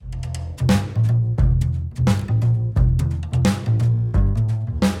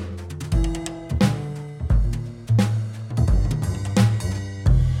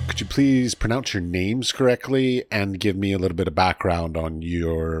please pronounce your names correctly and give me a little bit of background on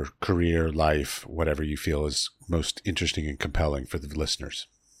your career, life, whatever you feel is most interesting and compelling for the listeners?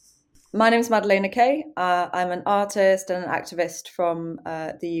 My name is Madalena Kay. I'm an artist and an activist from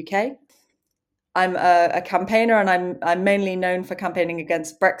the UK. I'm a campaigner, and I'm mainly known for campaigning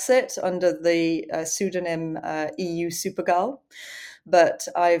against Brexit under the pseudonym EU Supergirl. But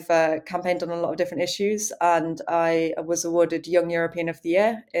I've campaigned on a lot of different issues, and I was awarded Young European of the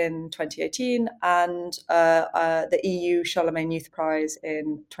Year in 2018 and the EU Charlemagne Youth Prize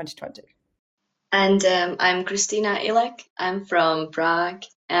in 2020. And I'm Christina Ilek. I'm from Prague,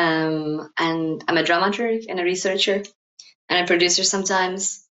 and I'm a dramaturg and a researcher and a producer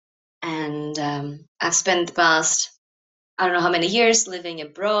sometimes. And I've spent the past, I don't know how many years living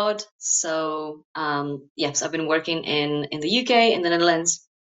abroad. So so I've been working in the UK, in the Netherlands.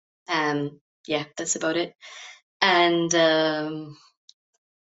 That's about it. And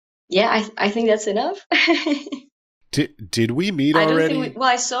I think that's enough. Did we meet already? I don't think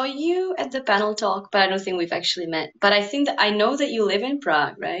I saw you at the panel talk, but I don't think we've actually met. But I think that I know that you live in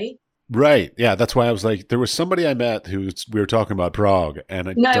Prague, right? Right. Yeah, that's why I was like, there was somebody I met we were talking about Prague, and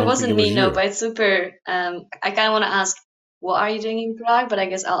it wasn't me. No, but it's super. I kind of want to ask, what are you doing in Prague? But I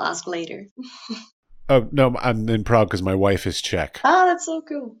guess I'll ask later. Oh no, I'm in Prague because my wife is Czech. Oh, that's so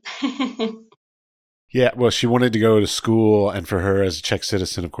cool. Yeah, well, she wanted to go to school, and for her as a Czech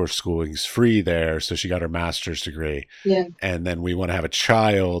citizen, of course, schooling's free there, so she got her master's degree. Yeah. And then we want to have a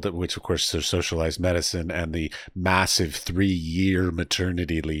child, which, of course, is socialized medicine and the massive 3-year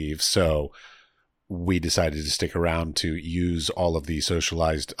maternity leave. So we decided to stick around to use all of the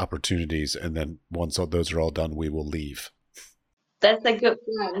socialized opportunities, and then once those are all done, we will leave. That's a good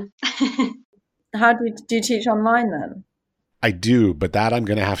plan. How do you teach online then? I do, but that I'm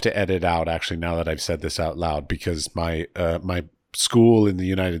going to have to edit out, actually, now that I've said this out loud, because my school in the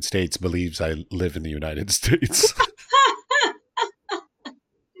United States believes I live in the United States.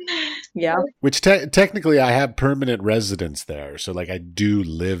 Yeah. Which technically I have permanent residence there, so like I do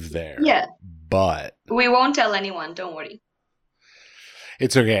live there. Yeah. But we won't tell anyone, don't worry.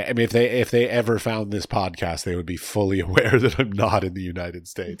 It's okay. I mean, if they ever found this podcast, they would be fully aware that I'm not in the United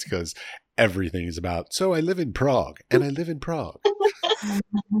States, because everything is about, so I live in Prague, and I live in Prague.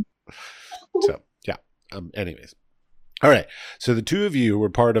 So, yeah. Anyways. All right. So the two of you were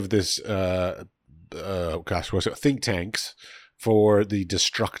part of this, think tanks for the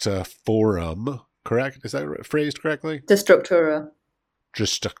Destructa Forum, correct? Is that phrased correctly? Destructura.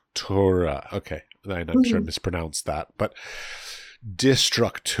 Okay. I'm sure I mispronounced that, but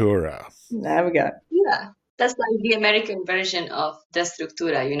Destructura. There we go. Yeah. That's like the American version of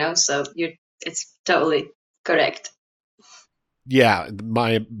Destructura, so it's totally correct. Yeah,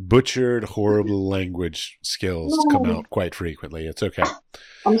 my butchered, horrible language skills come out quite frequently. It's okay.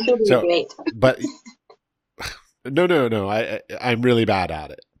 I'm sure you're great. But no, I'm really bad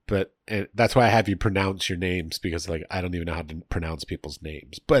at it. But that's why I have you pronounce your names, because I don't even know how to pronounce people's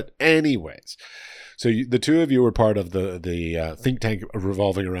names. But anyways, so the two of you were part of the think tank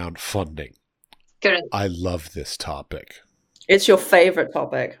revolving around funding. Correct. I love this topic. It's your favorite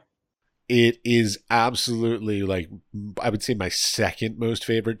topic. It is absolutely, I would say, my second most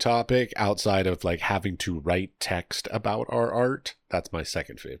favorite topic, outside of having to write text about our art. That's my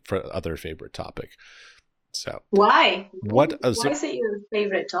second other favorite topic. So why? Why is it your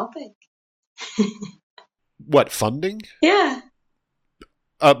favorite topic? What, funding? Yeah.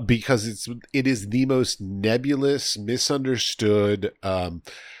 Because it is the most nebulous, misunderstood,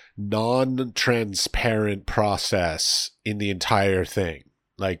 non-transparent process in the entire thing.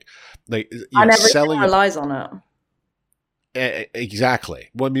 And everything relies on it. Exactly.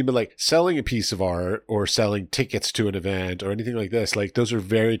 Well, I mean, but selling a piece of art or selling tickets to an event or anything like this, those are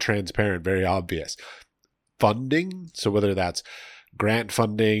very transparent, very obvious. Funding, so whether that's grant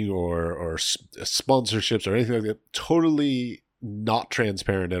funding or sponsorships or anything like that, totally not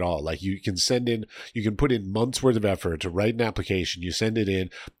transparent at all. You can put in months worth of effort to write an application, you send it in,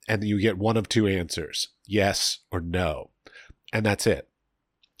 and you get one of two answers, yes or no. And that's it.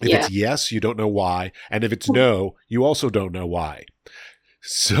 If it's yes, you don't know why. And if it's no, you also don't know why.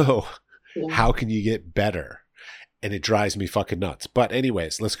 So how can you get better? And it drives me fucking nuts. But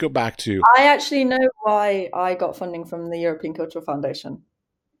anyways, let's go back to... I actually know why I got funding from the European Cultural Foundation.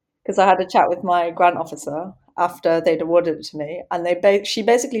 Because I had a chat with my grant officer after they'd awarded it to me. And she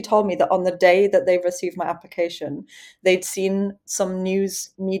basically told me that on the day that they received my application, they'd seen some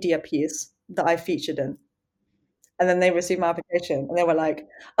news media piece that I featured in. And then they received my application and they were like,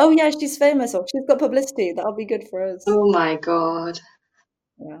 oh yeah, she's famous, or she's got publicity. That'll be good for us. Oh my God.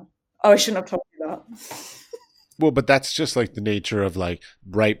 Yeah. Oh, I shouldn't have told you that. Well, but that's just like the nature of like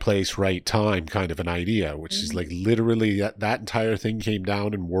right place, right time kind of an idea, which is like literally that entire thing came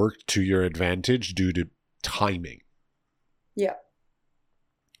down and worked to your advantage due to timing. Yeah.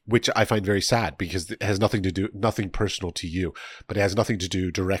 Which I find very sad because it has nothing personal to you, but it has nothing to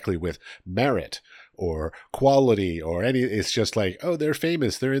do directly with merit or quality or any. It's just like, oh, they're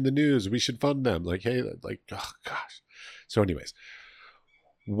famous, they're in the news, we should fund them. Like, hey, like, oh gosh. So, anyways,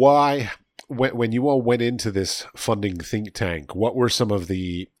 why, when you all went into this funding think tank, what were some of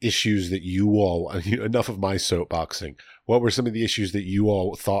the issues that you all? Enough of my soapboxing. What were some of the issues that you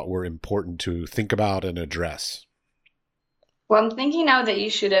all thought were important to think about and address? Well, I'm thinking now that you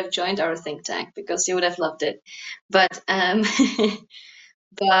should have joined our think tank because you would have loved it. But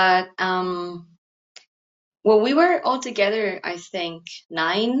but well, we were all together, I think,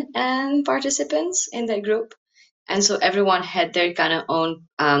 9 participants in that group, and so everyone had their kind of own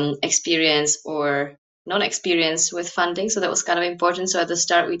experience or non-experience with funding. So that was kind of important. So at the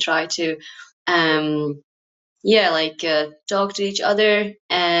start, we tried to talk to each other.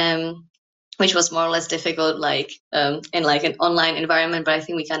 Which was more or less difficult, like in like an online environment, but I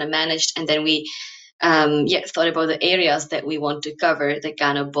think we kind of managed. And then we, thought about the areas that we want to cover that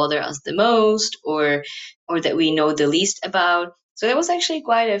kind of bother us the most, or that we know the least about. So there was actually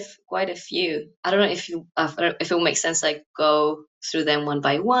quite a few. I don't know if it will make sense, like go through them one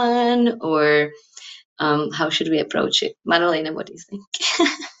by one, or how should we approach it? Madalena, what do you think?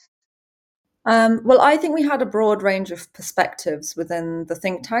 Well, I think we had a broad range of perspectives within the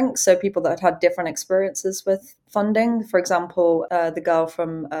think tank. So people that had different experiences with funding. For example, the girl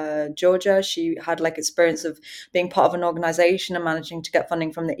from Georgia, she had like experience of being part of an organization and managing to get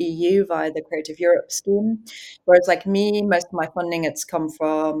funding from the EU via the Creative Europe scheme. Whereas like me, most of my funding, it's come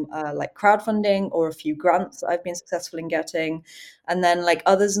from like crowdfunding or a few grants that I've been successful in getting. And then like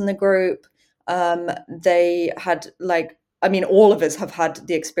others in the group, they had like, I mean, all of us have had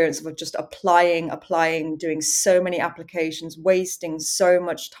the experience of just applying, doing so many applications, wasting so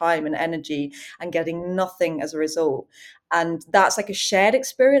much time and energy and getting nothing as a result. And that's like a shared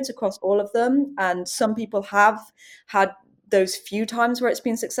experience across all of them. And some people have had those few times where it's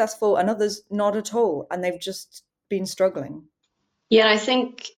been successful and others not at all. And they've just been struggling. Yeah, I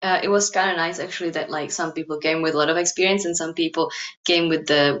think it was kind of nice actually that like some people came with a lot of experience and some people came with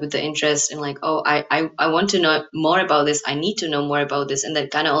the interest in like, oh, I want to know more about this. I need to know more about this, and that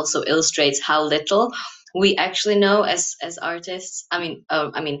kind of also illustrates how little we actually know as artists. I mean,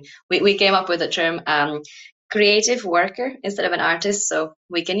 we came up with the term creative worker instead of an artist, so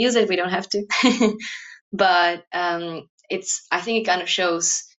we can use it. We don't have to, but I think it kind of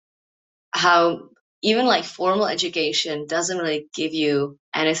shows how even like formal education doesn't really give you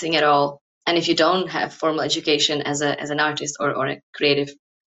anything at all. And if you don't have formal education as an artist or a creative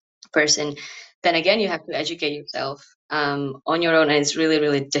person, then again you have to educate yourself on your own, and it's really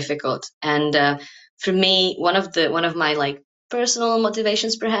really difficult. And for me, one of my like personal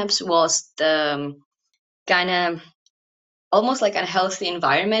motivations perhaps was the kind of almost like a healthy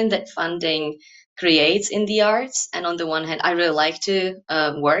environment that funding creates in the arts. And on the one hand, I really like to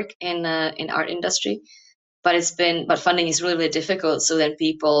work in art industry, but funding is really, really difficult. So then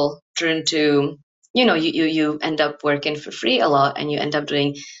people turn to, you end up working for free a lot, and you end up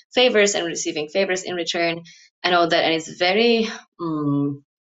doing favors and receiving favors in return and all that. And it's very,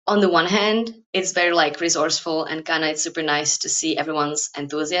 on the one hand, it's very like resourceful and kind of it's super nice to see everyone's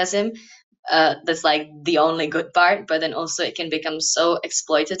enthusiasm. That's like the only good part, but then also it can become so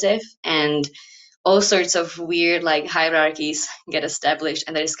exploitative, and all sorts of weird like hierarchies get established,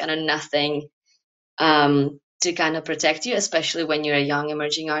 and there's kind of nothing to kind of protect you, especially when you're a young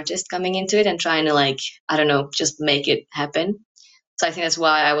emerging artist coming into it and trying to like, I don't know, just make it happen. So I think that's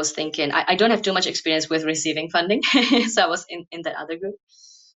why I was thinking, I don't have too much experience with receiving funding, so I was in that other group.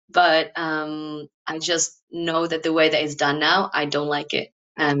 But I just know that the way that it's done now, I don't like it.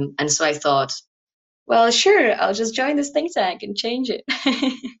 And so I thought, well, sure, I'll just join this think tank and change it.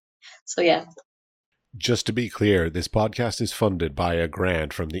 So yeah. Just to be clear, this podcast is funded by a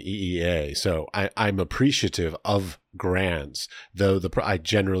grant from the EEA, so I'm appreciative of grants, though I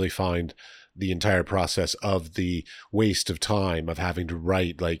generally find the entire process of the waste of time of having to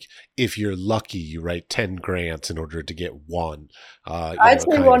write, like, if you're lucky, you write 10 grants in order to get one. I'd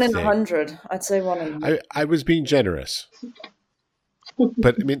say 1 in 100. I'd say 1 in 100. I was being generous.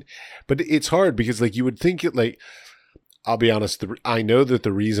 But I mean, but it's hard because like you would think it like, I'll be honest, I know that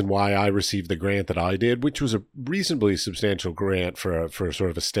the reason why I received the grant that I did, which was a reasonably substantial grant for sort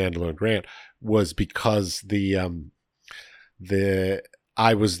of a standalone grant, was because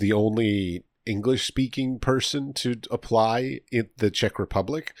I was the only English speaking person to apply in the Czech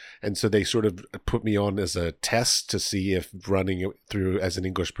Republic. And so they sort of put me on as a test to see if running it through as an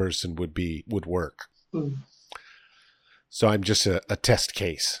English person would work. So I'm just a test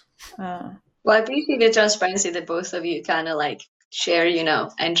case. Well, I appreciate the transparency that both of you kind of like share, you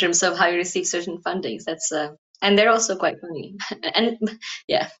know, in terms of how you receive certain fundings. That's and they're also quite funny. And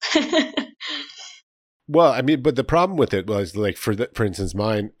yeah. Well, I mean, but the problem with it was like for instance,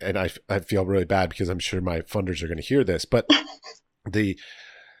 mine, and I feel really bad because I'm sure my funders are going to hear this, but the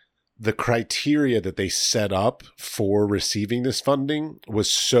criteria that they set up for receiving this funding was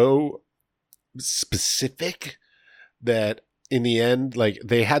so specific that in the end, like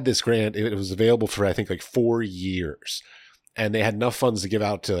they had this grant, it was available for I think like 4 years. And they had enough funds to give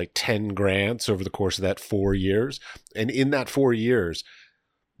out to like 10 grants over the course of that 4 years. And in that 4 years,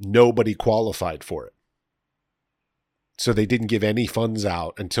 nobody qualified for it. So they didn't give any funds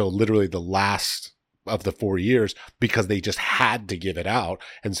out until literally the last of the 4 years because they just had to give it out.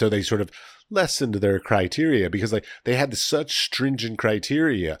 And so they sort of lessened their criteria because like they had such stringent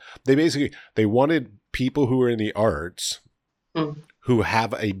criteria. They wanted people who were in the arts who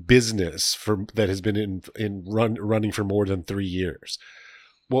have a business that has been running for more than 3 years.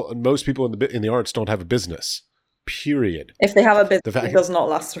 Well, most people in the arts don't have a business, period. If they have a business, it does not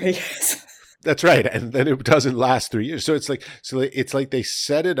last 3 years. That's right. And then it doesn't last 3 years. So it's like they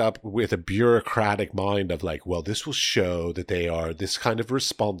set it up with a bureaucratic mind of like, well, this will show that they are this kind of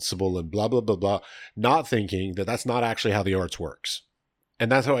responsible and blah, blah, blah, blah, not thinking that that's not actually how the arts works.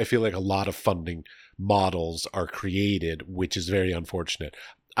 And that's how I feel like a lot of funding models are created, which is very unfortunate.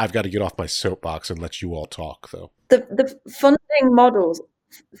 I've got to get off my soapbox and let you all talk, though. The funding models,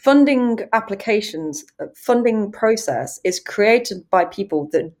 funding applications, funding process is created by people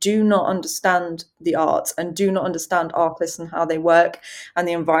that do not understand the arts and do not understand artists and how they work and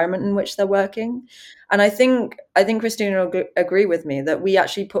the environment in which they're working. And I think Christina will agree with me that we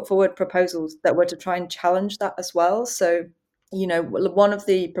actually put forward proposals that were to try and challenge that as well. So, you know, one of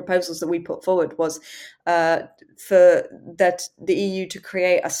the proposals that we put forward was for that the EU to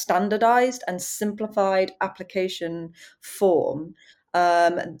create a standardized and simplified application form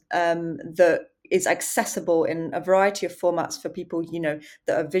that is accessible in a variety of formats for people, you know,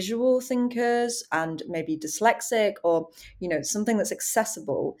 that are visual thinkers and maybe dyslexic, or, you know, something that's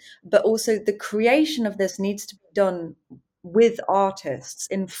accessible. But also the creation of this needs to be done with artists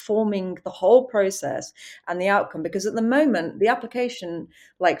informing the whole process and the outcome, because at the moment the application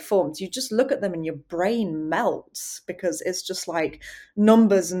like forms, you just look at them and your brain melts because it's just like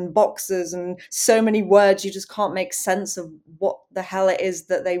numbers and boxes and so many words, you just can't make sense of what the hell it is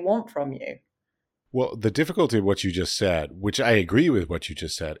that they want from you. Well, the difficulty of what you just said, which I agree with what you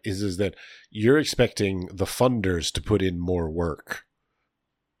just said, is that you're expecting the funders to put in more work.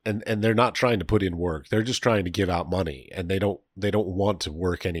 And they're not trying to put in work. They're just trying to give out money, and they don't want to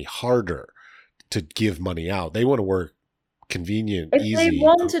work any harder to give money out. They want to work convenient, if easy. If they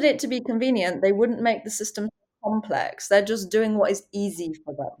wanted it to be convenient, they wouldn't make the system complex. They're just doing what is easy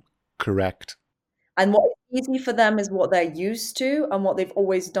for them. Correct. And what is easy for them is what they're used to and what they've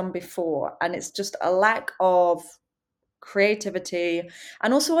always done before. And it's just a lack of creativity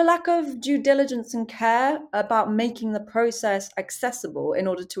and also a lack of due diligence and care about making the process accessible in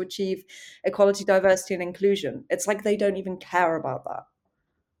order to achieve equality, diversity, and inclusion. It's like they don't even care about that.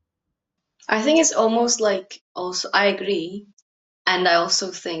 I think it's almost like, also I agree, and I also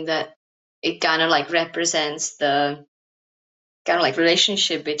think that it kind of like represents the kind of like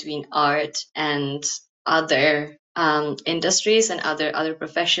relationship between art and other industries and other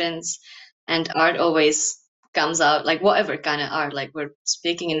professions. And art always comes out like whatever kind of art, like we're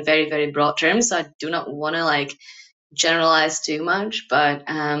speaking in very, very broad terms, so I do not want to like generalize too much, but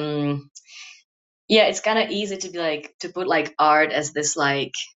yeah, it's kind of easy to be like to put like art as this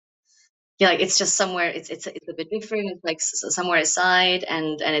like, yeah, like it's just somewhere, it's a bit different, it's like somewhere aside,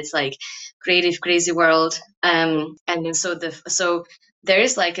 and it's like creative crazy world, and then so there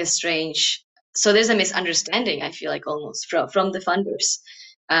is like a strange, so there's a misunderstanding, I feel like, almost from the funders,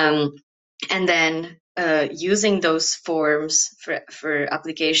 and then using those forms for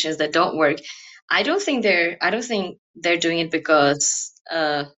applications that don't work. I don't think they're doing it because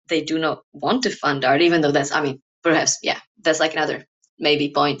they do not want to fund art, even though that's, I mean, perhaps, yeah, that's like another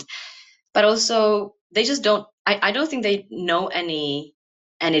maybe point. But also they just don't, I don't think they know any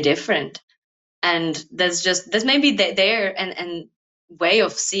different. And that's maybe their and way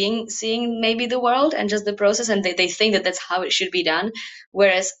of seeing maybe the world and just the process, and they think that that's how it should be done,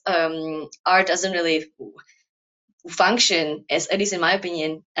 whereas art doesn't really function, as at least in my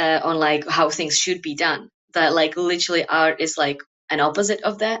opinion, on like how things should be done. That like literally art is like an opposite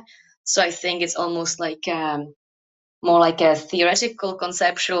of that. So I think it's almost like more like a theoretical,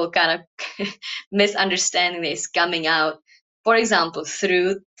 conceptual kind of misunderstanding that is coming out. For example,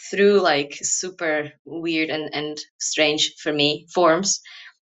 through like super weird and strange for me forms.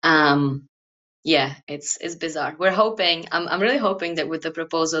 Yeah, it's bizarre. We're hoping. I'm really hoping that with the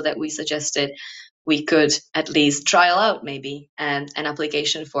proposal that we suggested, we could at least trial out maybe an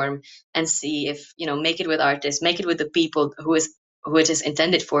application form and see if, make it with artists, make it with the people who it is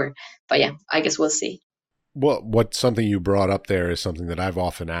intended for. But yeah, I guess we'll see. Well, what something you brought up there is something that I've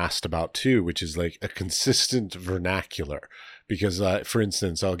often asked about too, which is like a consistent vernacular. Because, for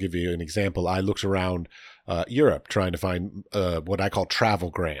instance, I'll give you an example. I looked around Europe trying to find what I call travel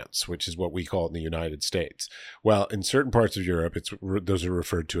grants, which is what we call it in the United States. Well, in certain parts of Europe, those are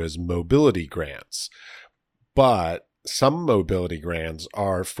referred to as mobility grants. But some mobility grants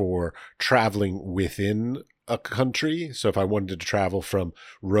are for traveling within a country. So if I wanted to travel from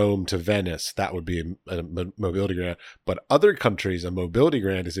Rome to Venice, that would be a mobility grant. But other countries, a mobility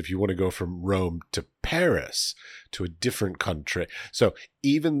grant is if you want to go from Rome to Paris, to a different country. So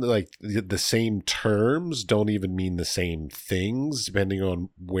even like the same terms don't even mean the same things depending on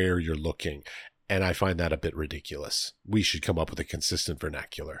where you're looking. And I find that a bit ridiculous. We should come up with a consistent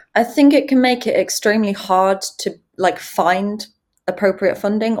vernacular. I think it can make it extremely hard to like find appropriate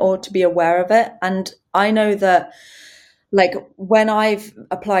funding or to be aware of it. And I know that like when I've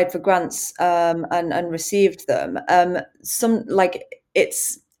applied for grants and received them, some like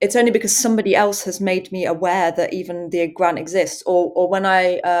it's only because somebody else has made me aware that even the grant exists, or when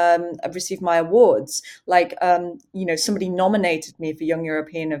I received my awards, like somebody nominated me for Young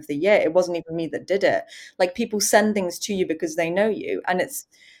European of the Year. It wasn't even me that did it. Like people send things to you because they know you, and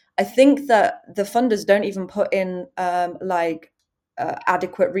I think that the funders don't even put in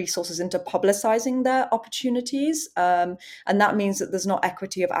adequate resources into publicizing their opportunities, and that means that there's not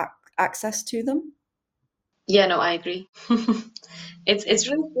equity of access to them. Yeah, no, I agree. It's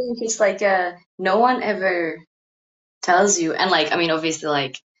really strange. It's like no one ever tells you, and like I mean, obviously,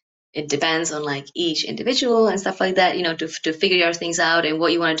 like it depends on like each individual and stuff like that, to figure your things out and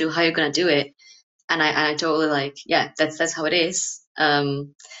what you want to do, how you're gonna do it. And I totally like, yeah, that's how it is.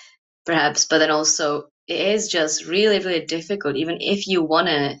 Perhaps, but then also it is just really, really difficult, even if you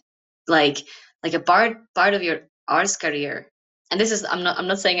wanna like a part of your arts career. And this is I'm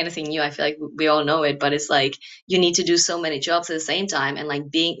not saying anything new. I feel like we all know it, but it's like you need to do so many jobs at the same time, and like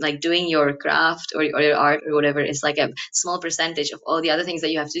being like doing your craft or your art or whatever is like a small percentage of all the other things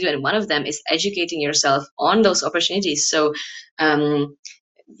that you have to do, and one of them is educating yourself on those opportunities. So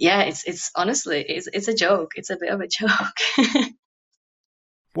yeah, it's honestly it's a joke. It's a bit of a joke.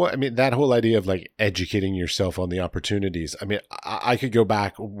 Well, I mean, that whole idea of like educating yourself on the opportunities. I mean, I could go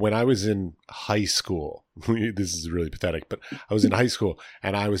back when I was in high school. This is really pathetic, but I was in high school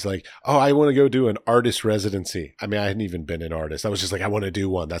and I was like, oh, I want to go do an artist residency. I mean, I hadn't even been an artist. I was just like, I want to do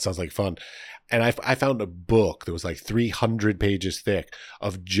one. That sounds like fun. And I found a book that was like 300 pages thick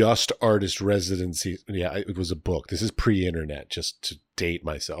of just artist residencies. Yeah, it was a book. This is pre-internet, just to date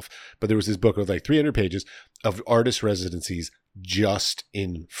myself. But there was this book of like 300 pages of artist residencies just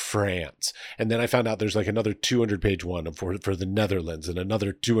in France. And then I found out there's like another 200-page one for the Netherlands and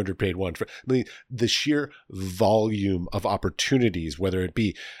another 200-page one for, I mean, the sheer volume of opportunities, whether it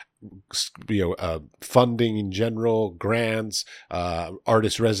be funding in general, grants,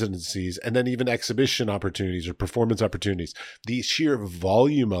 artist residencies, and then even exhibition opportunities or performance opportunities, the sheer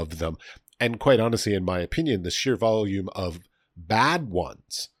volume of them. And quite honestly, in my opinion, the sheer volume of bad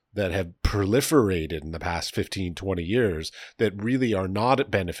ones that have proliferated in the past 15, 20 years that really are not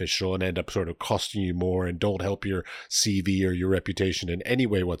beneficial and end up sort of costing you more and don't help your CV or your reputation in any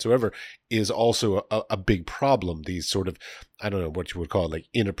way whatsoever is also a big problem. These sort of, I don't know what you would call it, like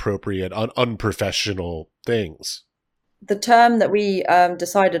inappropriate, unprofessional things. The term that we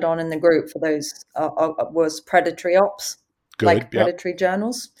decided on in the group for those was predatory ops, Good. like Yep. predatory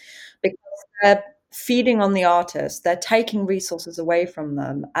journals, because they're feeding on the artist, they're taking resources away from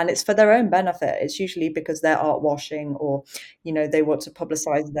them, and it's for their own benefit. It's usually because they're art washing, or they want to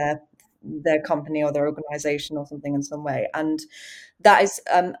publicize their company or their organization or something in some way. And that is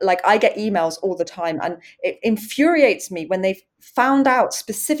like I get emails all the time, and it infuriates me when they've found out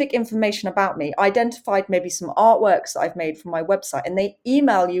specific information about me, identified maybe some artworks that I've made for my website, and they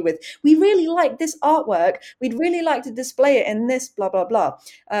email you with, we really like this artwork, we'd really like to display it in this blah blah blah,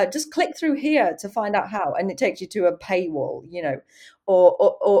 just click through here to find out how, and it takes you to a paywall,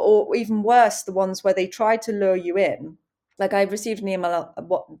 or even worse, the ones where they try to lure you in. Like I received an email,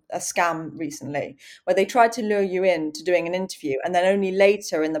 a scam recently, where they tried to lure you into doing an interview, and then only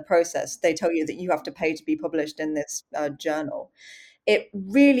later in the process they tell you that you have to pay to be published in this journal. it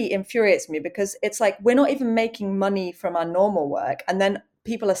really infuriates me, because it's like we're not even making money from our normal work, and then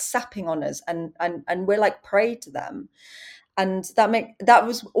people are sapping on us, and we're like prey to them. And that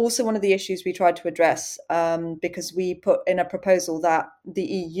was also one of the issues we tried to address, because we put in a proposal that the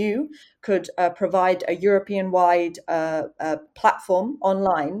EU could provide a European-wide platform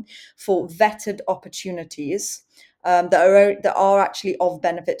online for vetted opportunities, that are actually of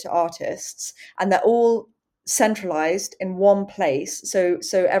benefit to artists, and they're all centralized in one place,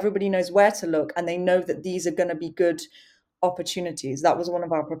 so everybody knows where to look, and they know that these are going to be good opportunities. That was one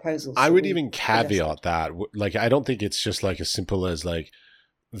of our proposals. I would even caveat that, like, I don't think it's just like as simple as like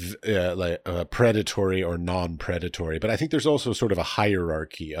predatory or non-predatory, but I think there's also sort of a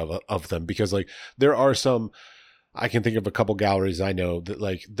hierarchy of them, because like there are some, I can think of a couple galleries I know that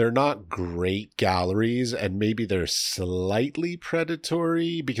like they're not great galleries, and maybe they're slightly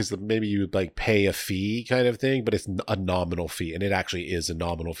predatory because maybe you like pay a fee kind of thing, but it's a nominal fee, and it actually is a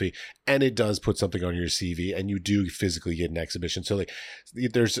nominal fee, and it does put something on your CV, and you do physically get an exhibition. So like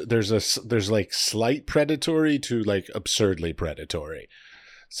there's like slight predatory to like absurdly predatory.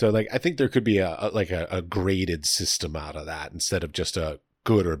 So like I think there could be a graded system out of that instead of just a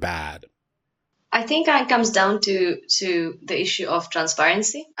good or bad. I think it comes down to the issue of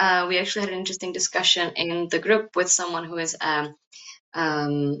transparency. We actually had an interesting discussion in the group with someone who is a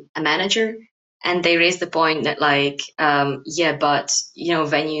manager, and they raised the point that like, yeah, but you know,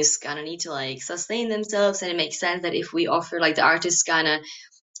 venues kind of need to like sustain themselves, and it makes sense that if we offer like the artists kind of,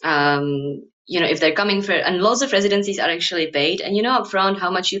 you know, if they're coming for, and lots of residencies are actually paid, and you know upfront how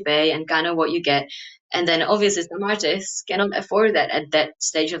much you pay and kind of what you get. And then obviously some artists cannot afford that at that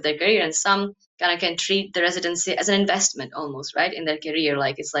stage of their career, and some kind of can treat the residency as an investment almost, right, in their career.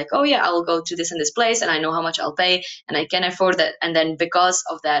 Like it's like, oh yeah, I'll go to this and this place, and I know how much I'll pay, and I can afford that, and then because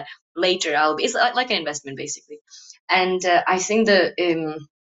of that, later I'll be, it's like an investment basically. And I think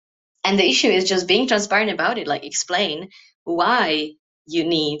and the issue is just being transparent about it, like explain why you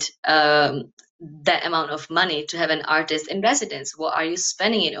need that amount of money to have an artist in residence. What are you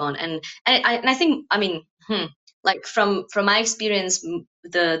spending it on? And I think, I mean, like from my experience,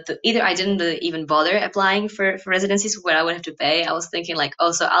 the either I didn't even bother applying for residencies where I would have to pay. I was thinking like,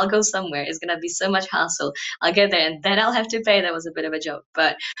 oh, so I'll go somewhere, it's gonna be so much hassle, I'll get there and then I'll have to pay. That was a bit of a joke,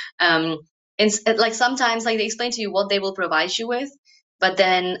 but it's like sometimes like they explain to you what they will provide you with, but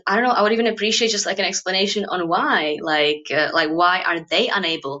then I don't know, I would even appreciate just like an explanation on why, like why are they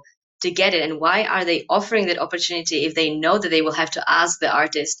unable to get it, and why are they offering that opportunity if they know that they will have to ask the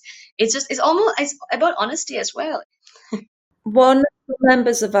artist. It's about honesty as well. One of the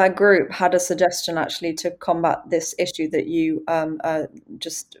members of our group had a suggestion actually to combat this issue that you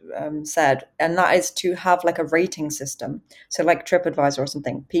just said, and that is to have like a rating system. So like TripAdvisor or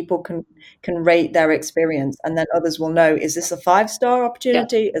something, people can rate their experience, and then others will know, is this a 5-star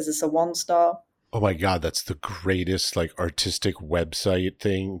opportunity? Yeah. Is this a 1-star? Oh my God, that's the greatest like artistic website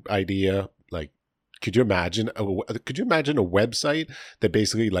thing idea. Like, could you imagine a website that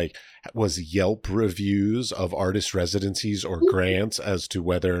basically like was Yelp reviews of artist residencies or grants as to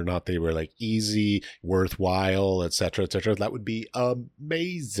whether or not they were like easy, worthwhile, et cetera, et cetera? That would be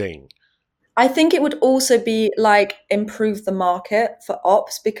amazing. I think it would also be like improve the market for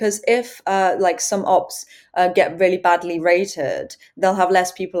ops, because if like some ops get really badly rated, they'll have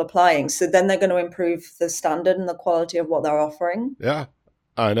less people applying. So then they're going to improve the standard and the quality of what they're offering. Yeah,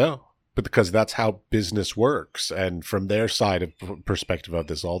 I know. But because that's how business works. And from their side of perspective of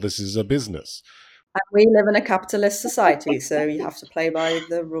this, all this is a business. And we live in a capitalist society, so you have to play by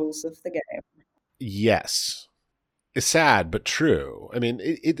the rules of the game. Yes. It's sad, but true. I mean,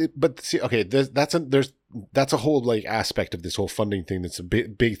 but see, okay, that's a whole like aspect of this whole funding thing. That's a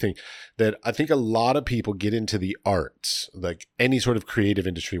big thing that I think a lot of people get into the arts, like any sort of creative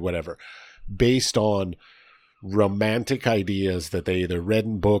industry, whatever, based on romantic ideas that they either read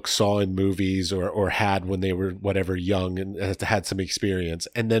in books, saw in movies, or had when they were whatever young and had some experience.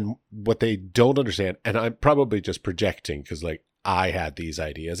 And then what they don't understand, and I'm probably just projecting because like I had these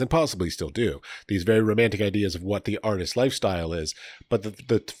ideas and possibly still do, these very romantic ideas of what the artist lifestyle is. But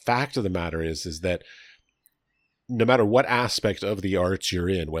the fact of the matter is that no matter what aspect of the arts you're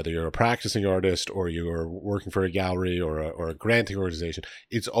in, whether you're a practicing artist or you're working for a gallery or a granting organization,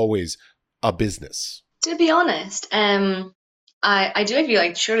 it's always a business. To be honest, I do agree,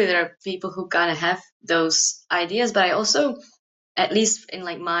 like surely there are people who kind of have those ideas, but I also, at least in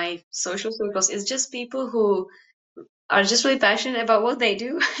like my social circles, it's just people who are just really passionate about what they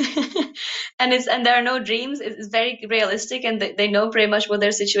do. and there are no dreams. It's very realistic, and they know pretty much what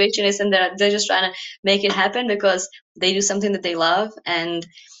their situation is, and they're just trying to make it happen because they do something that they love, and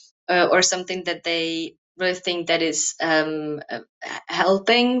or something that they really think that is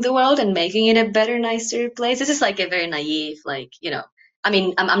helping the world and making it a better, nicer place. This is like a very naive, like, I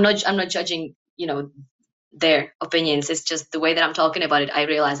mean, I'm not judging, their opinions. It's just the way that I'm talking about it. I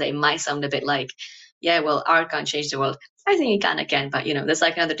realize that it might sound a bit like, yeah, well, art can't change the world. I think it kind of can, but that's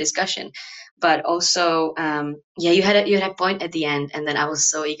like another discussion. But also, yeah, you had a point at the end, and then I was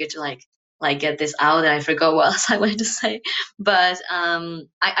so eager to like get this out, and I forgot what else I wanted to say. But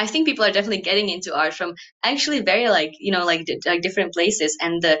I think people are definitely getting into art from actually very like like different places,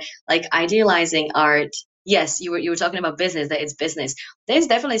 and the like idealizing art. Yes, you were talking about business, that it's business. There's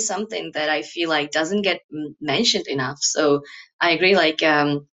definitely something that I feel like doesn't get mentioned enough. So I agree. Like,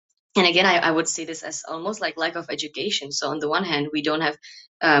 and again, I would see this as almost like lack of education. So on the one hand, we don't have,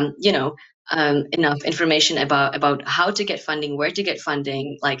 enough information about how to get funding, where to get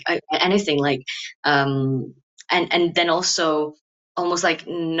funding, like anything. Like, and then also almost like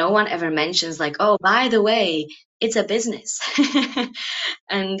no one ever mentions like, oh, by the way, it's a business.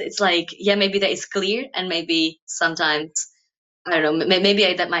 And it's like, yeah, maybe that is clear, and maybe sometimes I don't know,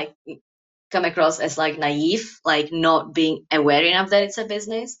 maybe that might come across as like naive, like not being aware enough that it's a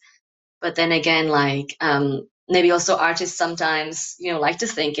business. But then again, like maybe also artists sometimes, like to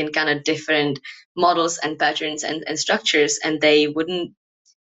think in kind of different models and patterns and structures, and they wouldn't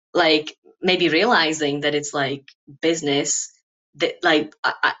like maybe realizing that it's like business. That like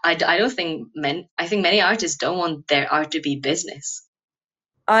I don't think I think many artists don't want their art to be business.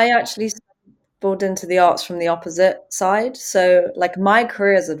 I actually stumbled into the arts from the opposite side. So, like, my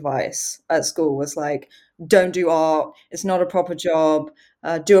career's advice at school was like, don't do art. It's not a proper job.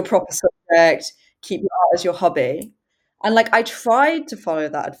 Do a proper subject. Keep your art as your hobby. And like, I tried to follow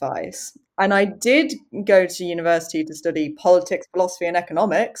that advice. And I did go to university to study politics, philosophy, and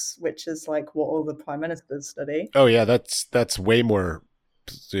economics, which is like what all the prime ministers study. Oh yeah, that's way more.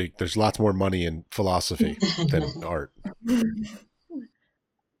 There's lots more money in philosophy than art.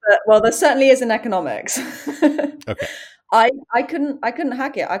 But, well, there certainly is in economics. Okay. I couldn't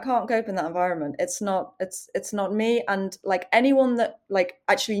hack it. I can't cope in that environment. It's not me. And like anyone that like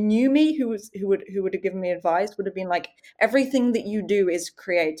actually knew me who would have given me advice would have been like, everything that you do is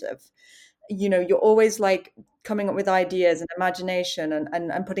creative. You're always like coming up with ideas and imagination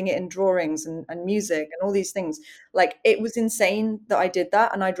and putting it in drawings and music and all these things. Like, it was insane that I did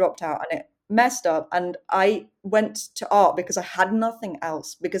that, and I dropped out, and it messed up, and I went to art because I had nothing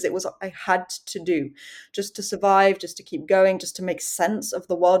else, because it was I had to do, just to survive, just to keep going, just to make sense of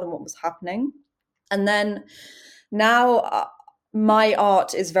the world and what was happening. And then now, my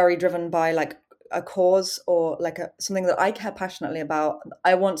art is very driven by like a cause, or like something that I care passionately about.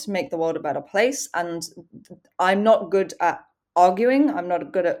 I want to make the world a better place, and I'm not good at arguing. I'm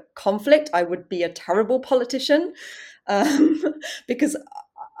not good at conflict. I would be a terrible politician, um, because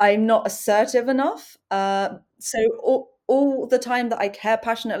I'm not assertive enough. So all the time that I care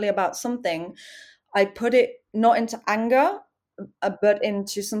passionately about something, I put it not into anger, but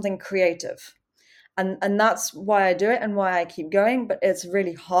into something creative. And that's why I do it and why I keep going. But it's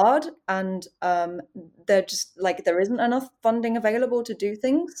really hard, and they're just like, there isn't enough funding available to do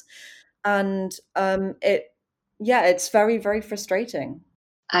things, and it's very, very frustrating.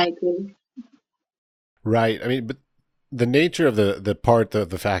 I agree. Right. I mean, but the nature of the part,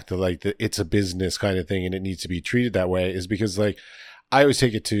 the fact that like it's a business kind of thing and it needs to be treated that way is because like I always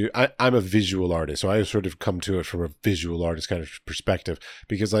take it to I'm a visual artist, so I sort of come to it from a visual artist kind of perspective.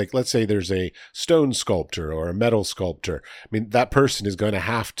 Because like let's say there's a stone sculptor or a metal sculptor. I mean, that person is going to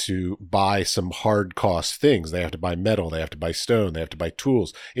have to buy some hard cost things. They have to buy metal, they have to buy stone, they have to buy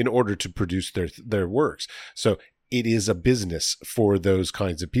tools in order to produce their works. So it is a business for those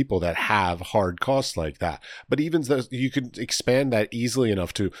kinds of people that have hard costs like that. But even though you could expand that easily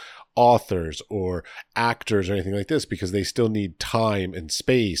enough to authors or actors or anything like this, because they still need time and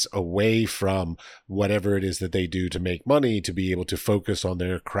space away from whatever it is that they do to make money, to be able to focus on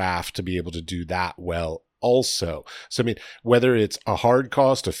their craft, to be able to do that well also. So, I mean, whether it's a hard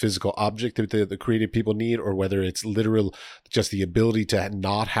cost, a physical object that the creative people need, or whether it's literal, just the ability to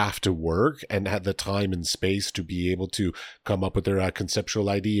not have to work and have the time and space to be able to come up with their conceptual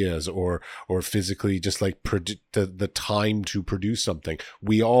ideas, or physically just like the time to produce something.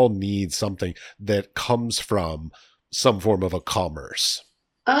 We all need something that comes from some form of a commerce.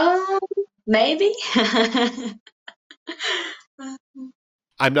 Maybe.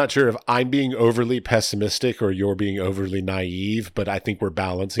 I'm not sure if I'm being overly pessimistic or you're being overly naive, but I think we're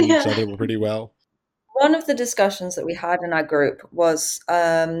balancing each other pretty well. One of the discussions that we had in our group was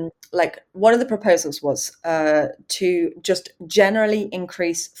like, one of the proposals was to just generally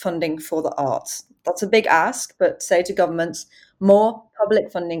increase funding for the arts. That's a big ask, but say to governments, more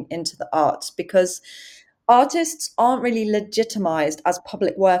public funding into the arts, because artists aren't really legitimized as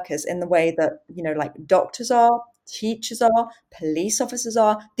public workers in the way that, like doctors are, teachers are, police officers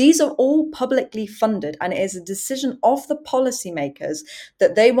are. These are all publicly funded, and it is a decision of the policymakers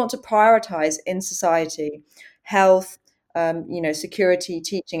that they want to prioritize in society health, security,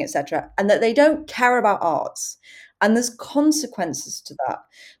 teaching, etc., and that they don't care about arts. And there's consequences to that,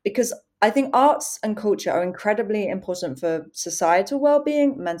 because I think arts and culture are incredibly important for societal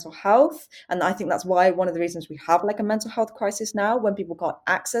well-being, mental health, and I think that's why one of the reasons we have like a mental health crisis now, when people can't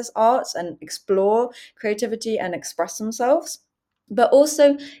access arts and explore creativity and express themselves. But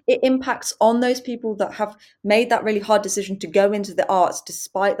also it impacts on those people that have made that really hard decision to go into the arts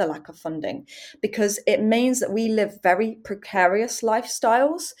despite the lack of funding, because it means that we live very precarious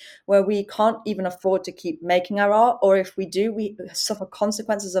lifestyles where we can't even afford to keep making our art, or if we do, we suffer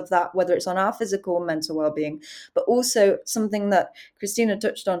consequences of that, whether it's on our physical or mental well-being. But also something that Christina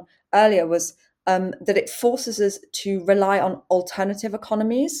touched on earlier was that it forces us to rely on alternative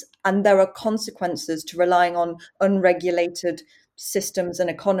economies, and there are consequences to relying on unregulated systems and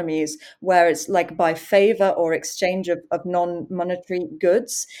economies where it's like by favor or exchange of non-monetary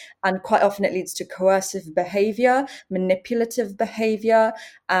goods, and quite often it leads to coercive behavior, manipulative behavior,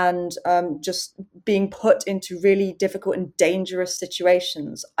 and just being put into really difficult and dangerous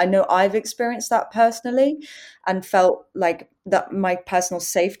situations. I know I've experienced that personally and felt like that my personal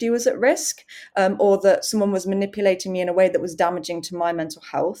safety was at risk, or that someone was manipulating me in a way that was damaging to my mental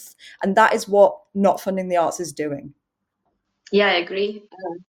health, and that is what not funding the arts is doing. Yeah, I agree.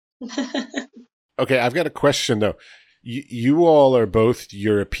 Okay, I've got a question though. You all are both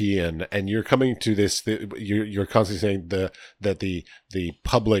European, and you're coming to this. You're constantly saying that the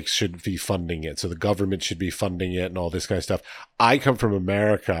public should be funding it, so the government should be funding it, and all this kind of stuff. I come from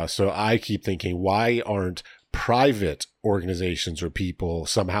America, so I keep thinking, why aren't private organizations or people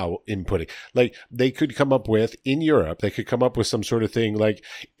somehow inputting? Like they could come up with, in Europe, they could come up with some sort of thing like,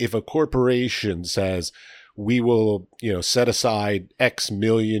 if a corporation says, we will, set aside X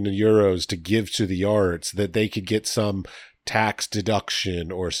million euros to give to the arts, that they could get some tax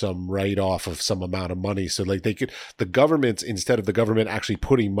deduction or some write-off of some amount of money. So like the government, instead of the government actually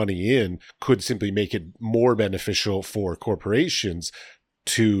putting money in, could simply make it more beneficial for corporations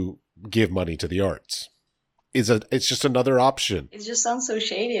to give money to the arts. It's just another option. It just sounds so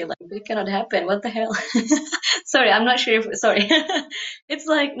shady. Like, it cannot happen. What the hell? Sorry, I'm not sure sorry. It's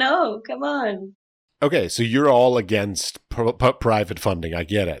like, no, come on. Okay, so you're all against private funding. I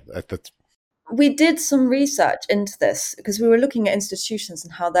get it. We did some research into this because we were looking at institutions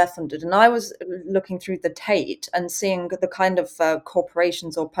and how they're funded. And I was looking through the Tate and seeing the kind of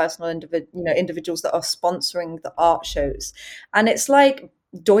corporations or personal individuals that are sponsoring the art shows. And it's like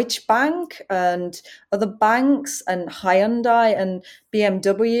Deutsche Bank and other banks and Hyundai and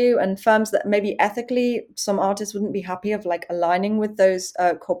BMW and firms that maybe ethically some artists wouldn't be happy of like aligning with those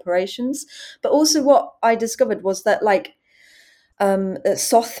corporations. But also what I discovered was that like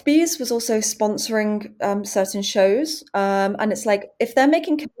Sotheby's was also sponsoring certain shows, and it's like if they're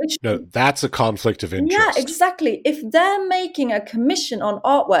making commission, no, that's a conflict of interest. Yeah, exactly. If they're making a commission on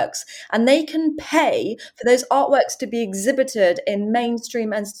artworks and they can pay for those artworks to be exhibited in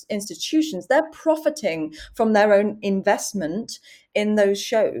mainstream institutions, they're profiting from their own investment in those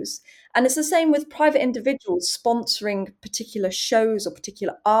shows. And it's the same with private individuals sponsoring particular shows or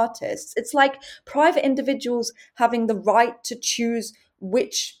particular artists. It's like private individuals having the right to choose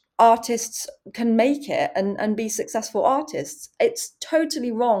which artists can make it and be successful artists. It's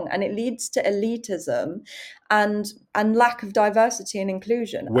totally wrong, and it leads to elitism and lack of diversity and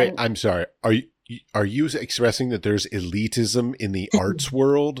inclusion. Wait, I'm sorry. Are you expressing that there's elitism in the arts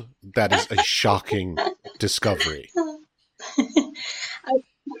world? That is a shocking discovery.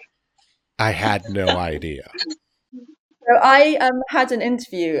 I had no idea. So I had an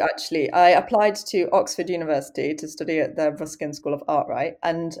interview, actually. I applied to Oxford University to study at the Ruskin School of Art, right?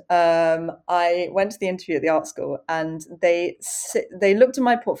 And I went to the interview at the art school, and they looked at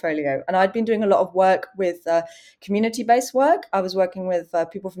my portfolio, and I'd been doing a lot of work with community-based work. I was working with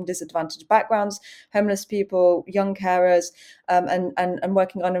people from disadvantaged backgrounds, homeless people, young carers, and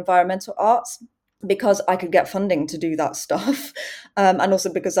working on environmental arts, because I could get funding to do that stuff. And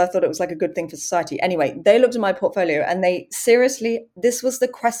also because I thought it was like a good thing for society. Anyway, they looked at my portfolio and this was the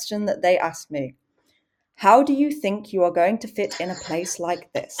question that they asked me. How do you think you are going to fit in a place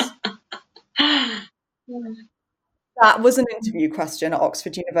like this? That was an interview question at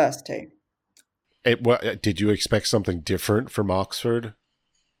Oxford University. Did you expect something different from Oxford?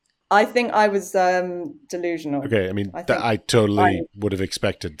 I think I was delusional. Okay, I mean, I think I totally would have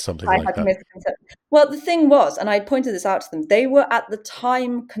expected something I like had that. misconceptions. Well, the thing was, and I pointed this out to them, they were at the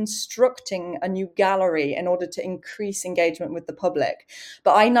time constructing a new gallery in order to increase engagement with the public.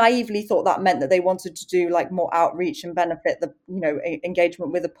 But I naively thought that meant that they wanted to do like more outreach and benefit the,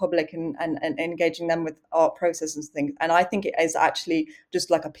 engagement with the public and engaging them with art processes and things. And I think it is actually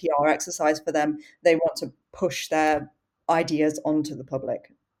just like a PR exercise for them. They want to push their ideas onto the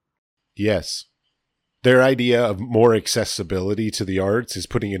public. Yes. Their idea of more accessibility to the arts is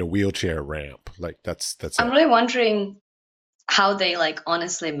putting in a wheelchair ramp. Like that's I'm it. really wondering how they like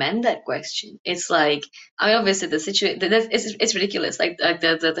honestly meant that question. It's like, I mean, obviously the situation it's ridiculous, like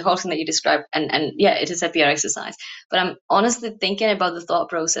the whole thing that you described, and yeah, it is a PR exercise. But I'm honestly thinking about the thought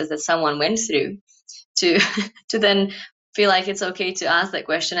process that someone went through to to then feel like it's okay to ask that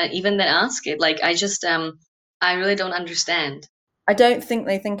question and even then ask it. Like I really don't understand. I don't think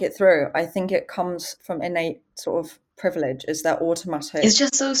they think it through. I think it comes from innate sort of privilege, is their automatic It's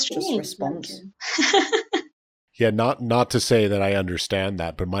just so strange. response. Yeah, not to say that I understand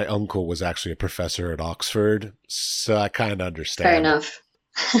that, but my uncle was actually a professor at Oxford, so I kind of understand. Fair enough.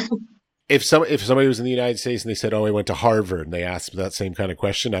 If somebody was in the United States and they said, "Oh, I went to Harvard," and they asked that same kind of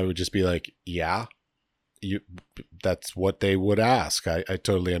question, I would just be like, "Yeah, that's what they would ask." I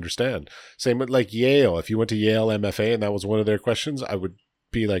totally understand. Same with like Yale. If you went to Yale MFA and that was one of their questions, I would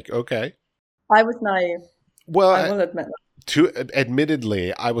be like, "Okay." I was naive. Well, I will admit that.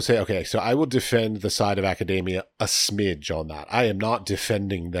 Admittedly, I will say, okay, so I will defend the side of academia a smidge on that. I am not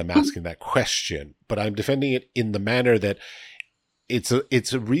defending them asking that question, but I'm defending it in the manner that it's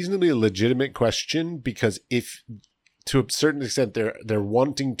a reasonably legitimate question, because if to a certain extent they're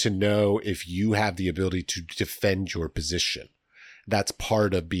wanting to know if you have the ability to defend your position. That's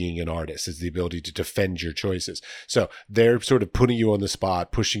part of being an artist, is the ability to defend your choices. So they're sort of putting you on the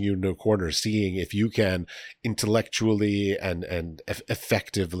spot, pushing you into a corner, seeing if you can intellectually and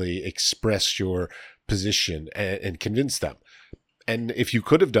effectively express your position and convince them. And if you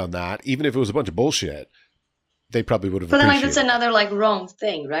could have done that, even if it was a bunch of bullshit, they probably would have. But then, like, that's another like wrong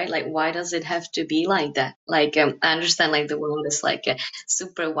thing, right? Like, why does it have to be like that? Like, I understand like the world is like a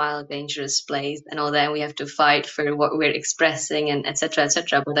super wild, dangerous place and all that. And we have to fight for what we're expressing and etc.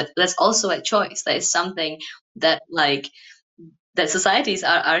 etc. But that's also a choice. That is something that like that societies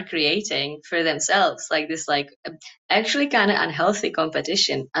are creating for themselves. Like this, like actually kind of unhealthy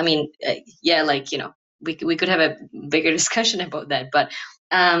competition. I mean, yeah, like we could have a bigger discussion about that, but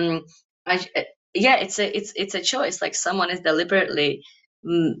I yeah, it's a choice. Like someone is deliberately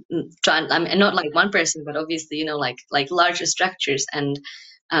trying. I mean, not like one person, but obviously, like larger structures, and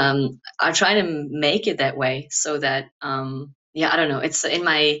are trying to make it that way so that yeah, I don't know. It's in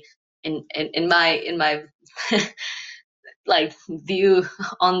my like view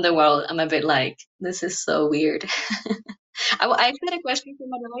on the world. I'm a bit like, this is so weird. I actually had a question for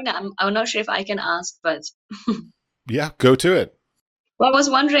Madalena. I'm not sure if I can ask, but yeah, go to it. Well, I was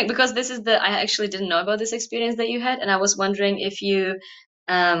wondering, because I actually didn't know about this experience that you had, and I was wondering if you,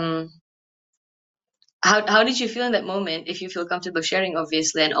 how did you feel in that moment? If you feel comfortable sharing,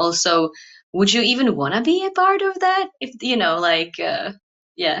 obviously, and also, would you even want to be a part of that? If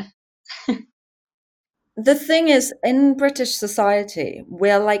yeah. The thing is, in British society,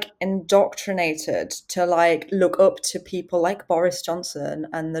 we're like indoctrinated to like look up to people like Boris Johnson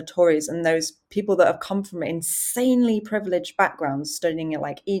and the Tories and those people that have come from insanely privileged backgrounds, studying at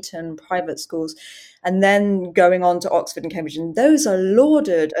like Eton, private schools, and then going on to Oxford and Cambridge. And those are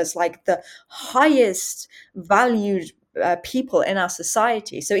lauded as like the highest valued people in our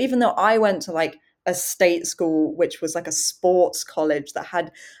society. So even though I went to like a state school, which was like a sports college that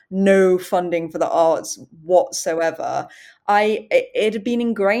had no funding for the arts whatsoever, it had been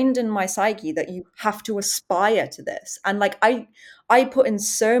ingrained in my psyche that you have to aspire to this. And like I put in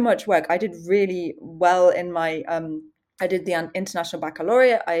so much work. I did really well in my I did the international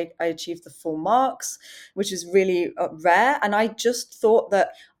baccalaureate. I achieved the full marks, which is really rare. And I just thought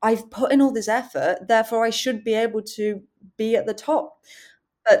that I've put in all this effort, therefore I should be able to be at the top.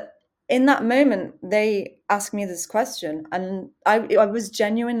 But in that moment, they asked me this question, and I was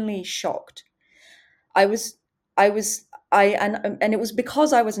genuinely shocked. I was, and it was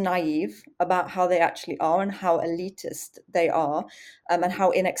because I was naive about how they actually are and how elitist they are, and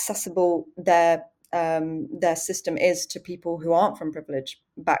how inaccessible their system is to people who aren't from privileged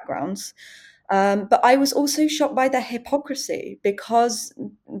backgrounds. But I was also shocked by their hypocrisy, because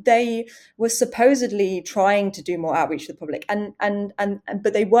they were supposedly trying to do more outreach to the public, and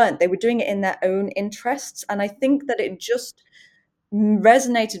but they weren't. They were doing it in their own interests, and I think that it just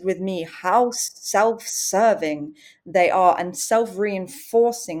resonated with me how self-serving they are and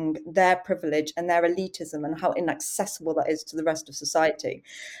self-reinforcing their privilege and their elitism and how inaccessible that is to the rest of society.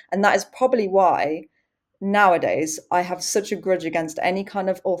 And that is probably why nowadays I have such a grudge against any kind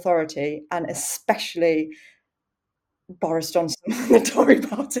of authority, and especially Boris Johnson and the Tory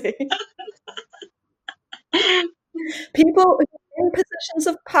party. People in positions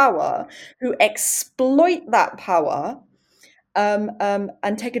of power who exploit that power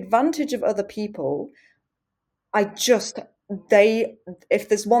and take advantage of other people. If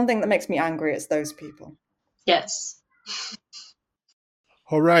there's one thing that makes me angry, it's those people. Yes.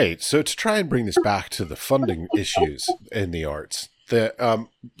 All right. So to try and bring this back to the funding issues in the arts,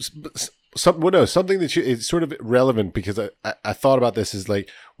 something that is sort of relevant, because I thought about this, is like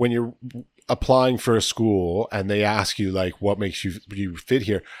when you're applying for a school and they ask you like what makes you fit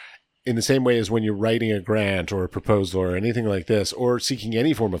here, in the same way as when you're writing a grant or a proposal or anything like this, or seeking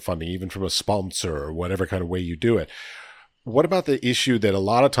any form of funding, even from a sponsor or whatever kind of way you do it. What about the issue that a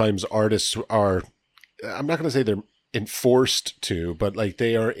lot of times artists are, I'm not going to say they're enforced to, but like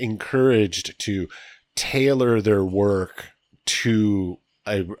they are encouraged to tailor their work to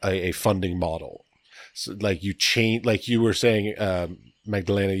a funding model. So like you change, like you were saying,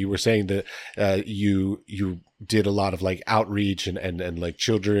 Magdalena, you were saying that you did a lot of like outreach and like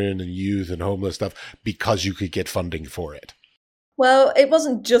children and youth and homeless stuff because you could get funding for it. Well, it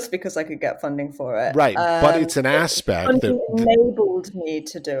wasn't just because I could get funding for it. Right. But it's an aspect that enabled me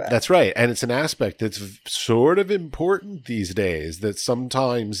to do it. That's right. And it's an aspect that's sort of important these days, that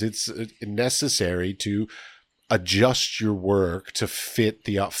sometimes it's necessary to adjust your work to fit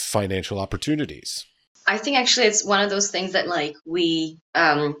the financial opportunities. I think actually it's one of those things that like we,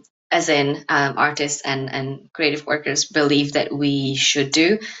 as in artists and creative workers, believe that we should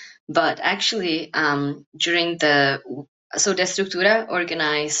do. But actually, during So Destructura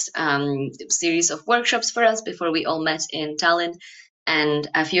organized a series of workshops for us before we all met in Tallinn, and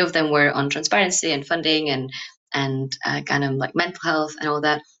a few of them were on transparency and funding and kind of like mental health and all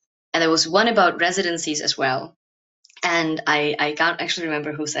that. And there was one about residencies as well. And I can't actually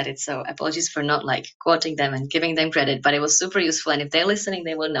remember who said it, so apologies for not like quoting them and giving them credit, but it was super useful. And if they're listening,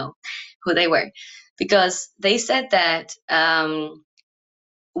 they will know who they were, because they said that it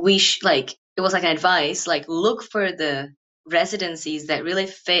was like an advice, like look for the residencies that really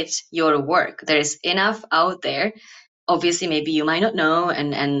fit your work. There's enough out there. Obviously, maybe you might not know,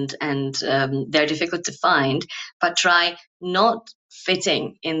 and they're difficult to find, but try not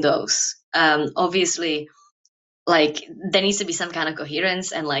fitting in those. Obviously, like there needs to be some kind of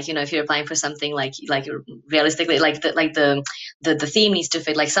coherence, and like, you know, if you're applying for something like realistically, like the theme needs to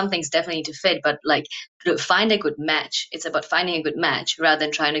fit, like some things definitely need to fit, but like find a good match. It's about finding a good match rather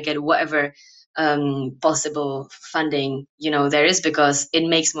than trying to get whatever possible funding, you know, there is, because it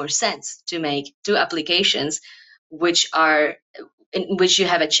makes more sense to make 2 applications in which you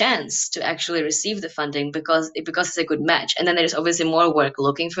have a chance to actually receive the funding because it's a good match. And then there's obviously more work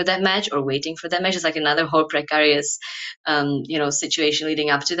looking for that match or waiting for that match. It's like another whole precarious, situation leading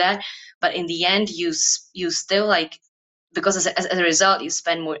up to that. But in the end, you still like, because as a result, you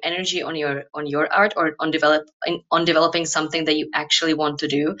spend more energy on your art or on developing something that you actually want to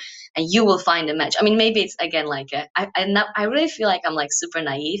do, and you will find a match. I mean, maybe it's again like I really feel like I'm like super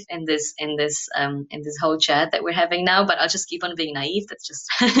naive in this whole chat that we're having now, but I'll just keep on being naive. That's just,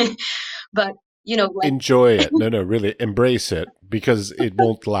 but you know, enjoy it. No, really embrace it, because it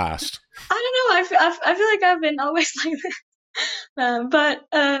won't last. I don't know. I feel like I've been always like that, but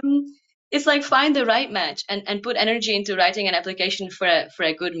it's like find the right match and put energy into writing an application for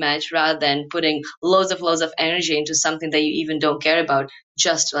a good match, rather than putting loads of energy into something that you even don't care about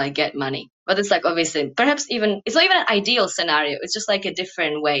just to like get money. But it's like, obviously, perhaps even it's not even an ideal scenario. It's just like a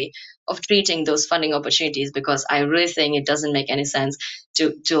different way of treating those funding opportunities, because I really think it doesn't make any sense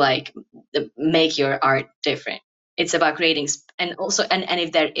to like make your art different. It's about creating, and also, and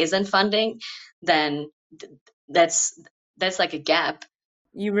if there isn't funding, then that's like a gap.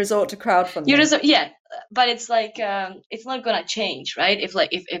 You resort to crowdfunding. Yeah, but it's like it's not gonna change, right? If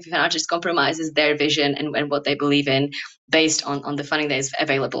an artist compromises their vision and what they believe in based on the funding that is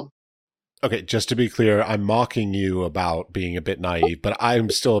available. Okay, just to be clear, I'm mocking you about being a bit naive, but I'm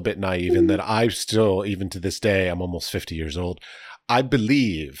still a bit naive in that I still, even to this day, I'm almost 50 years old. I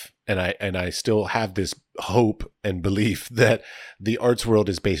believe, and I still have this hope and belief that the arts world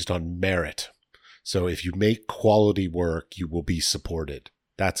is based on merit. So if you make quality work, you will be supported.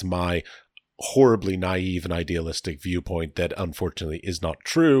 That's my horribly naive and idealistic viewpoint that unfortunately is not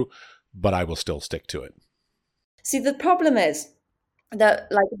true, but I will still stick to it. See, the problem is, that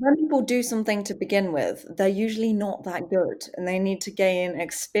like when people do something to begin with, they're usually not that good and they need to gain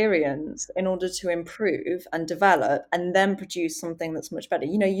experience in order to improve and develop and then produce something that's much better.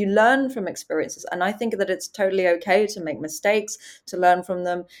 You know, you learn from experiences, and I think that it's totally okay to make mistakes, to learn from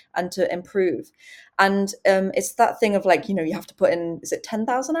them, and to improve. And it's that thing of like, you know, you have to put in, is it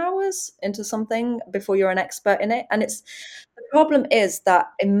 10,000 hours into something before you're an expert in it? And it's the problem is that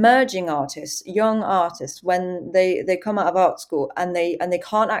emerging artists, young artists, when they come out of art school and they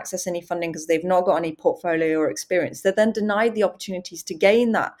can't access any funding because they've not got any portfolio or experience, they're then denied the opportunities to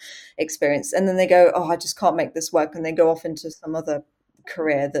gain that experience. And then they go, oh, I just can't make this work. And they go off into some other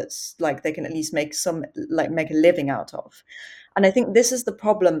career that's like they can at least make a living out of. And I think this is the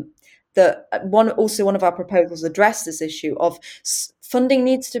problem that one of our proposals address this issue of funding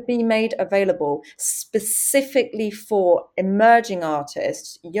needs to be made available specifically for emerging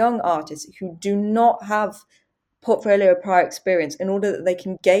artists, young artists who do not have portfolio prior experience, in order that they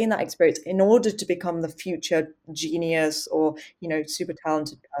can gain that experience in order to become the future genius or, you know, super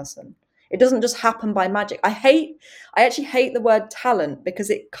talented person. It doesn't just happen by magic. I actually hate the word talent because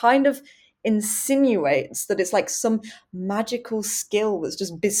it kind of insinuates that it's like some magical skill that's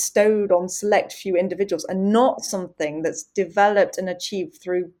just bestowed on select few individuals and not something that's developed and achieved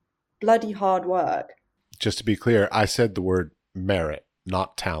through bloody hard work. Just to be clear, I said the word merit,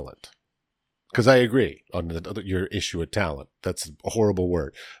 not talent. Because I agree on your issue with talent. That's a horrible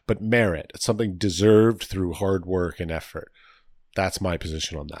word. But merit, it's something deserved through hard work and effort. That's my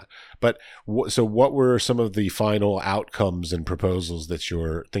position on that. But so what were some of the final outcomes and proposals that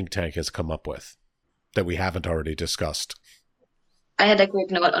your think tank has come up with that we haven't already discussed? I had a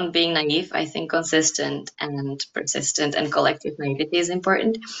quick note on being naive. I think consistent and persistent and collective naivety is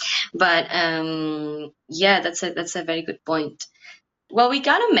important. But yeah, that's a very good point. Well, we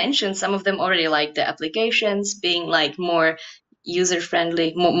kind of mentioned some of them already, like the applications being like more user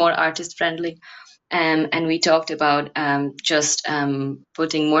friendly, more artist friendly. And we talked about just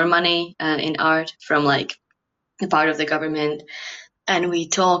putting more money in art from like the part of the government. And we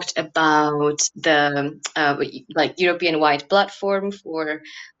talked about the like European-wide platform for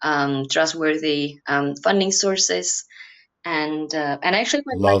trustworthy funding sources. And actually,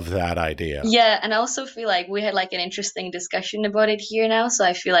 Love that idea. yeah, and I also feel like we had like an interesting discussion about it here now. So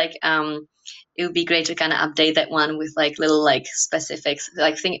I feel like it would be great to kind of update that one with like little like specifics,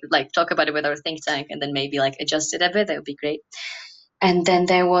 like talk about it with our think tank, and then maybe like adjust it a bit. That would be great. And then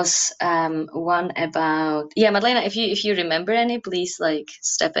there was one about, yeah, Madlena, if you remember any, please like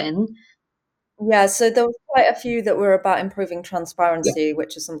step in. Yeah, so there was quite a few that were about improving transparency,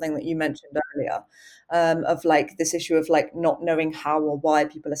 which is something that you mentioned earlier, of like this issue of like not knowing how or why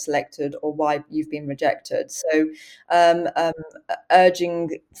people are selected or why you've been rejected. So, um, um,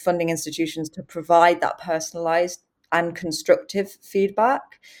 urging funding institutions to provide that personalized and constructive feedback.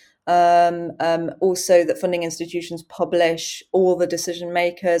 Also, that funding institutions publish all the decision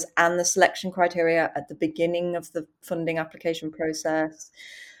makers and the selection criteria at the beginning of the funding application process.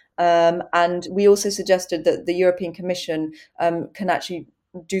 And we also suggested that the European Commission can actually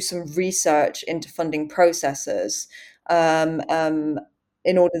do some research into funding processes,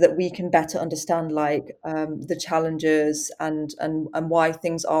 in order that we can better understand like the challenges and why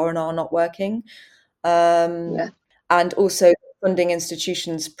things are and are not working. Yeah. And also funding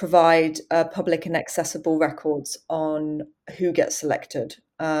institutions provide public and accessible records on who gets selected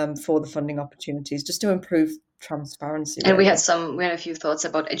for the funding opportunities, just to improve transparency. And Really. we had a few thoughts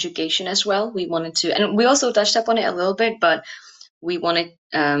about education as well. We wanted to, and we also touched upon it a little bit, but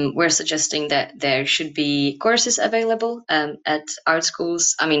we're suggesting that there should be courses available at art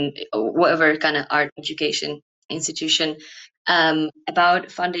schools. I mean, whatever kind of art education institution,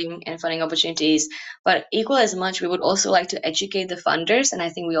 about funding and funding opportunities. But equal as much, we would also like to educate the funders, and I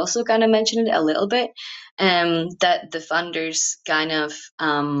think we also kind of mentioned it a little bit, that the funders kind of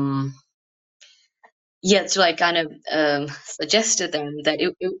to like kind of suggest to them that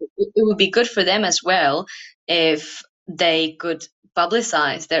it would be good for them as well if they could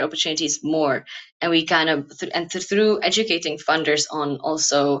publicize their opportunities more, and we kind of through educating funders on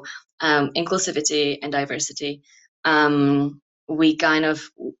also inclusivity and diversity, we kind of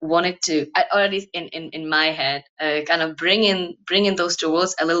wanted to, already in my head, kind of bring in those two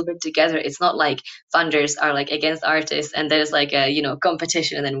worlds a little bit together. It's not like funders are like against artists and there's like a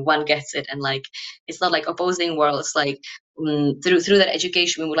competition and then one gets it, and like it's not like opposing worlds. Like through that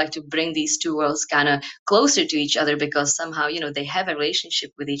education, we would like to bring these two worlds kind of closer to each other, because somehow they have a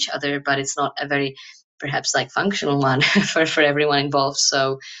relationship with each other, but it's not a very perhaps like functional one for everyone involved.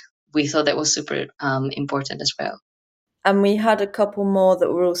 So we thought that was super important as well. And we had a couple more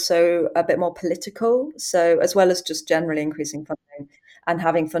that were also a bit more political. So, as well as just generally increasing funding, and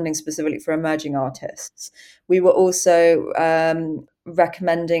having funding specifically for emerging artists. We were also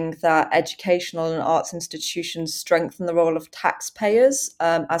recommending that educational and arts institutions strengthen the role of taxpayers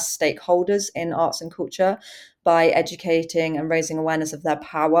as stakeholders in arts and culture by educating and raising awareness of their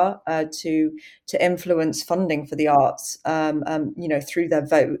power to influence funding for the arts, through their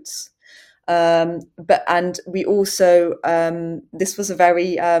votes. And we also, this was a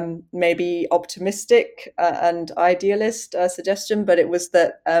very maybe optimistic and idealist suggestion, but it was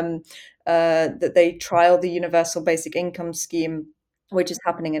that that they trial the universal basic income scheme, which is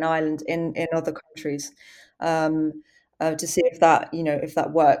happening in Ireland in other countries, to see if that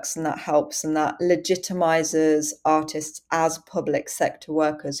works and that helps and that legitimizes artists as public sector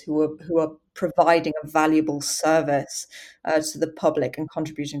workers who are providing a valuable service to the public and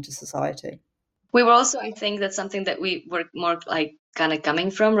contributing to society. We were also, I think that's something that we were more like kind of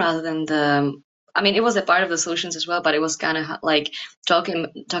coming from rather than it was a part of the solutions as well, but it was kind of like talking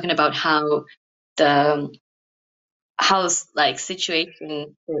about how the like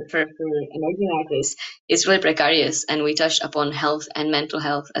situation for emerging artists is really precarious, and we touched upon health and mental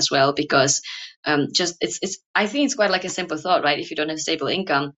health as well, because it's I think it's quite like a simple thought, right? If you don't have stable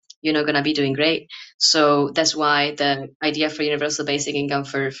income, you're not going to be doing great. So that's why the idea for universal basic income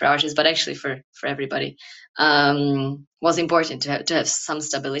for artists, but actually for everybody, was important to have some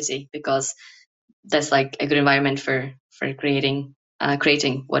stability, because that's like a good environment for creating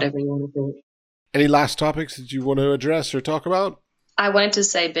whatever you want to do. Any last topics that you want to address or talk about? I wanted to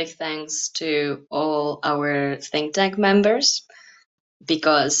say big thanks to all our think tank members,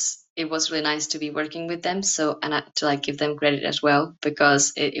 because it was really nice to be working with them. So, and to like give them credit as well,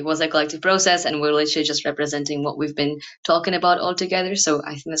 because it was a collective process, and we're literally just representing what we've been talking about all together. So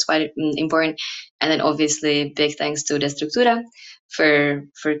I think that's quite important. And then obviously big thanks to Destructura for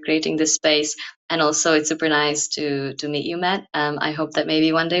creating this space. And also it's super nice to meet you, Matt. I hope that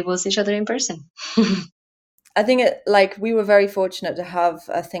maybe one day we'll see each other in person. I think we were very fortunate to have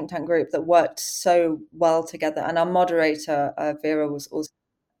a think tank group that worked so well together, and our moderator Vera was also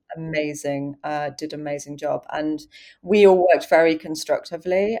amazing, did an amazing job, and we all worked very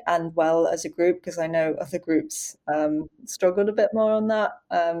constructively and well as a group, because I know other groups struggled a bit more on that.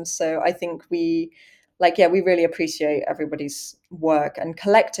 So I think we really appreciate everybody's work and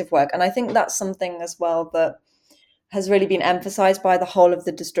collective work, and I think that's something as well that has really been emphasized by the whole of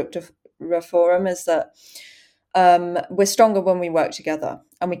the Destructura Forum, is that we're stronger when we work together,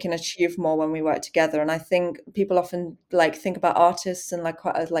 and we can achieve more when we work together. And I think people often think about artists and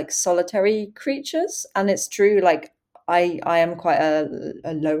quite solitary creatures, and it's true. Like I am quite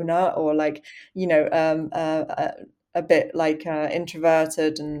a loner, or a bit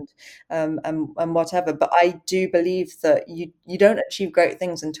introverted and whatever. But I do believe that you don't achieve great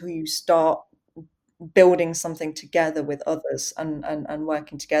things until you start building something together with others and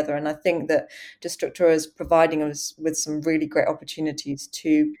working together. And I think that Destructura is providing us with some really great opportunities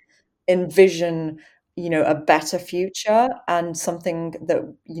to envision, a better future, and something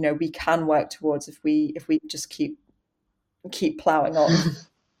that, we can work towards if we just keep plowing on.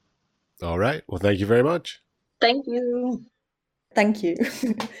 All right. Well, thank you very much. Thank you. Thank you.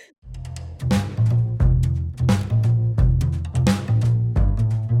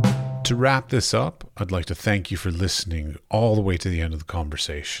 To wrap this up, I'd like to thank you for listening all the way to the end of the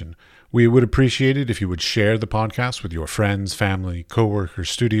conversation. We would appreciate it if you would share the podcast with your friends, family, coworkers,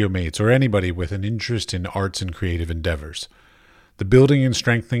 studio mates, or anybody with an interest in arts and creative endeavors. The building and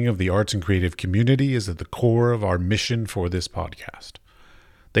strengthening of the arts and creative community is at the core of our mission for this podcast.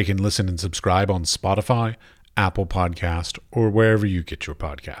 They can listen and subscribe on Spotify, Apple Podcast, or wherever you get your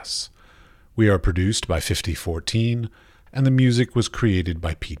podcasts. We are produced by 5014, and the music was created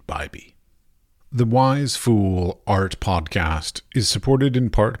by Pete Bybee. The Wise Fool Art Podcast is supported in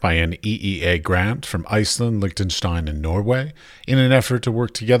part by an EEA grant from Iceland, Liechtenstein, and Norway in an effort to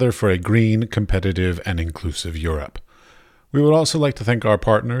work together for a green, competitive, and inclusive Europe. We would also like to thank our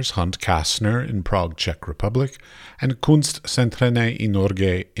partners Hunt Kastner in Prague, Czech Republic, and Kunstsentrene i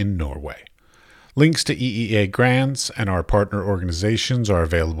Norge in Norway. Links to EEA grants and our partner organizations are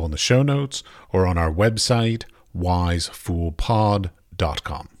available in the show notes or on our website,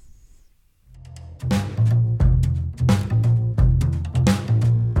 wisefoolpod.com.